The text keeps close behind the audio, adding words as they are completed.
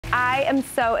I am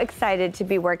so excited to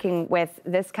be working with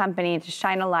this company to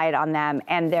shine a light on them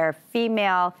and their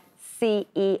female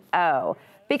CEO.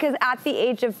 Because at the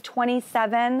age of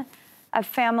 27, a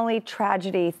family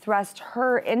tragedy thrust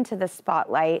her into the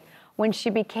spotlight when she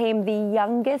became the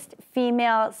youngest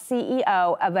female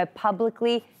CEO of a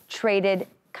publicly traded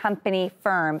company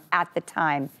firm at the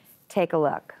time. Take a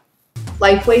look.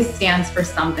 Lifeway stands for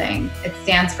something. It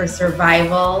stands for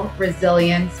survival,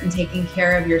 resilience, and taking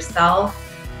care of yourself,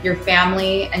 your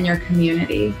family, and your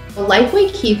community. Well,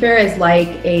 Lifeway kefir is like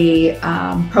a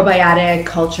probiotic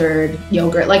cultured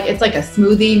yogurt. It's like a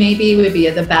smoothie, maybe would be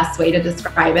the best way to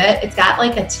describe it. It's got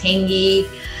like a tangy,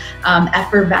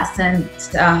 effervescent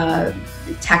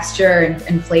texture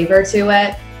and flavor to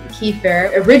it.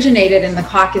 Kefir originated in the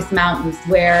Caucasus Mountains,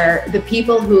 where the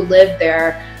people who lived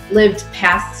there lived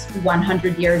past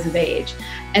 100 years of age,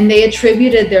 and they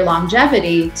attributed their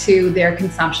longevity to their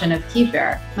consumption of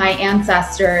kefir. My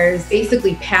ancestors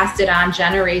basically passed it on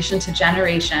generation to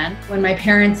generation. When my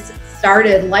parents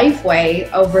started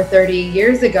Lifeway over 30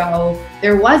 years ago,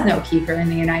 there was no kefir in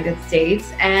the United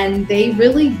States, and they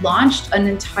really launched an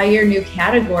entire new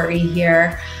category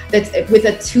here that's with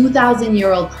a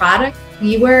 2,000-year-old product.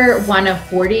 We were one of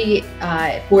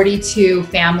 42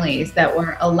 families that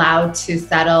were allowed to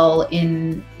settle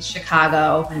in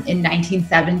Chicago in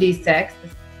 1976.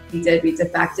 We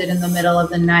defected in the middle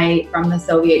of the night from the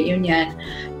Soviet Union.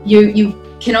 You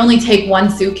can only take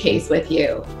one suitcase with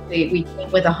you. We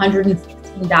came with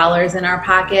 $116 in our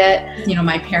pocket. You know,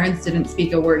 my parents didn't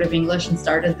speak a word of English and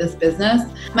started this business.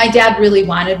 My dad really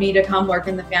wanted me to come work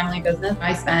in the family business.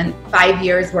 I spent 5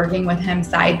 years working with him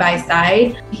side by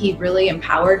side. He really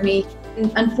empowered me.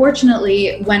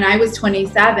 Unfortunately, when I was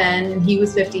 27 and he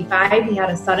was 55, he had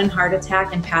a sudden heart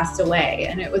attack and passed away.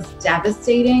 And it was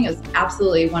devastating. It was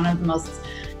absolutely one of the most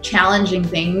challenging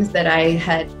things that I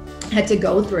had to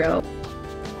go through.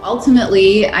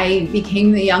 Ultimately, I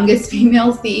became the youngest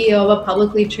female CEO of a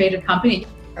publicly traded company.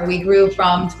 We grew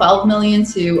from 12 million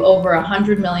to over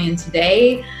 100 million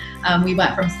today. We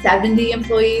went from 70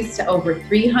 employees to over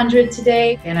 300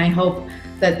 today. And I hope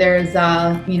that there's,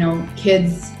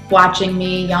 kids watching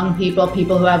me, young people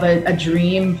who have a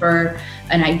dream for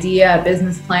an idea, a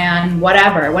business plan,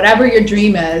 whatever your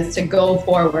dream is, to go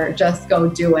forward, just go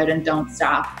do it and don't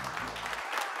stop.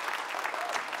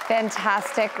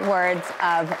 Fantastic words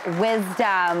of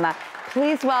wisdom.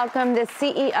 Please welcome the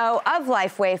CEO of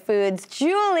Lifeway Foods,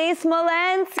 Julie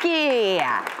Smolyansky.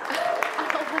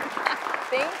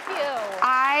 Thank you.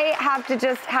 I have to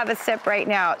just have a sip right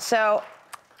now. So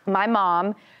my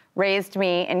mom raised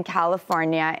me in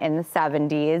California in the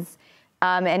 70s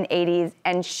and 80s,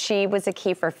 and she was a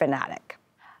kefir fanatic.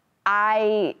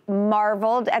 I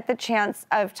marveled at the chance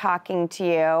of talking to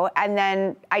you, and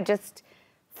then I just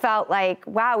felt like,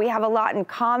 wow, we have a lot in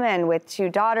common with 2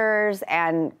 daughters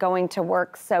and going to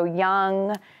work so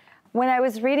young. When I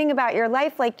was reading about your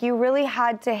life, you really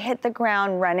had to hit the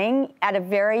ground running at a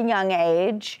very young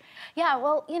age. Yeah,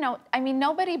 well,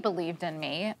 nobody believed in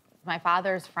me. My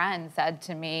father's friend said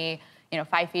to me,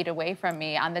 5 feet away from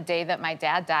me, on the day that my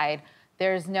dad died,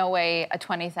 there's no way a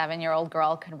 27-year-old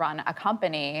girl can run a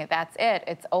company. That's it.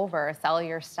 It's over. Sell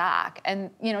your stock. And,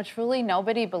 truly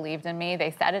nobody believed in me. They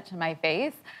said it to my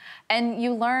face. And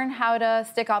you learn how to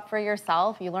stick up for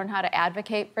yourself. You learn how to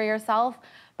advocate for yourself.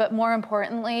 But more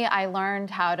importantly, I learned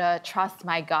how to trust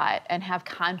my gut and have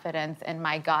confidence in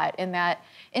my gut, in that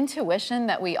intuition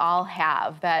that we all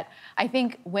have, that I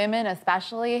think women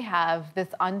especially have this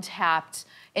untapped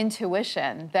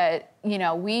intuition that,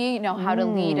 we know how to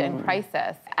lead in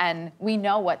crisis, and we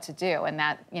know what to do, and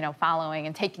that, following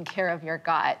and taking care of your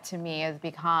gut, to me, has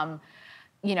become,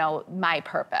 my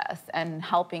purpose, and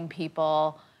helping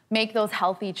people make those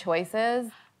healthy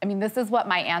choices. I mean, this is what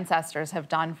my ancestors have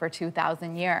done for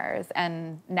 2,000 years,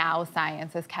 and now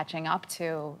science is catching up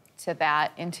to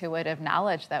that intuitive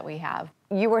knowledge that we have.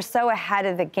 You were so ahead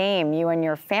of the game, you and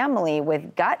your family,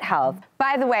 with gut health.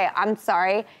 By the way, I'm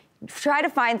sorry, try to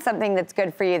find something that's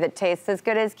good for you that tastes as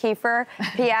good as kefir.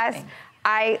 P.S.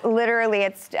 I literally,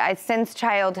 it's since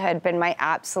childhood been my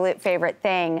absolute favorite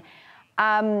thing.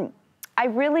 I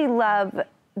really love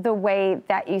the way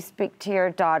that you speak to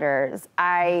your daughters.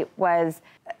 I was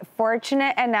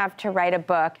fortunate enough to write a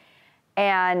book,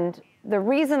 and the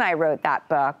reason I wrote that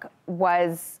book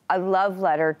was a love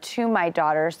letter to my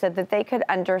daughters so that they could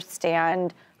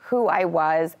understand who I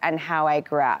was and how I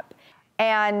grew up.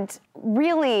 And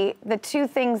really, the 2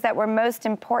 things that were most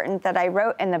important that I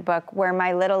wrote in the book were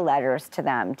my little letters to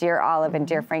them, Dear Olive and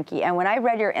Dear Frankie. And when I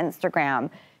read your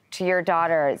Instagram to your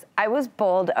daughters, I was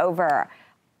bowled over.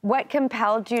 What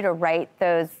compelled you to write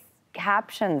those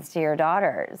captions to your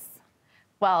daughters?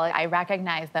 Well, I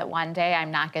recognize that one day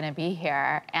I'm not going to be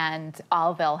here, and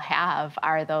all they'll have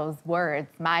are those words,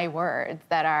 my words,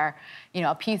 that are,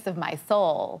 a piece of my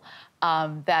soul,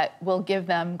 that will give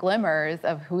them glimmers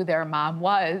of who their mom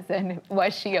was and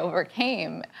what she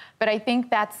overcame. But I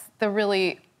think that's the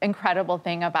really incredible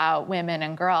thing about women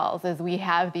and girls, is we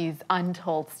have these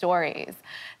untold stories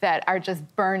that are just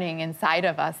burning inside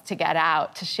of us to get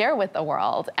out, to share with the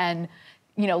world. And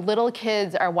little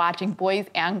kids are watching, boys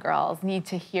and girls need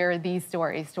to hear these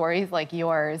stories like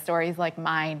yours, stories like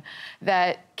mine,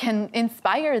 that can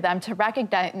inspire them to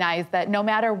recognize that no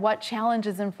matter what challenge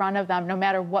is in front of them, no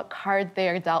matter what cards they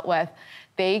are dealt with,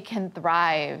 they can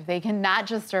thrive. They can not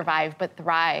just survive, but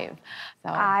thrive. So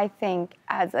I think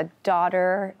as a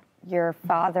daughter, your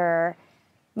father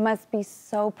must be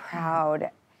so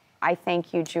proud. I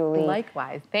thank you, Julie.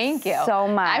 Likewise, thank you so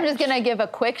much. I'm just gonna give a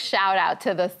quick shout out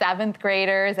to the 7th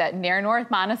graders at Near North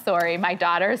Montessori. My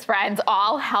daughter's friends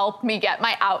all helped me get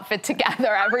my outfit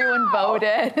together. Everyone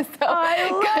voted. So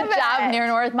good job, Near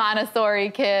North Montessori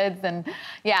kids. And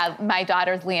yeah, my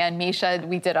daughters, Leah and Misha,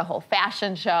 we did a whole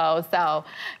fashion show. So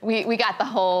we got the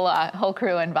whole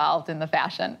crew involved in the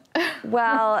fashion.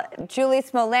 Well, Julie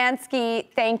Smolyansky,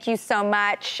 thank you so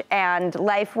much. And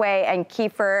Lifeway and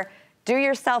Kiefer, do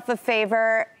yourself a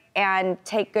favor and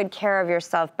take good care of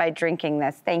yourself by drinking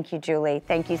this. Thank you, Julie.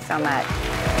 Thank you so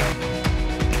much.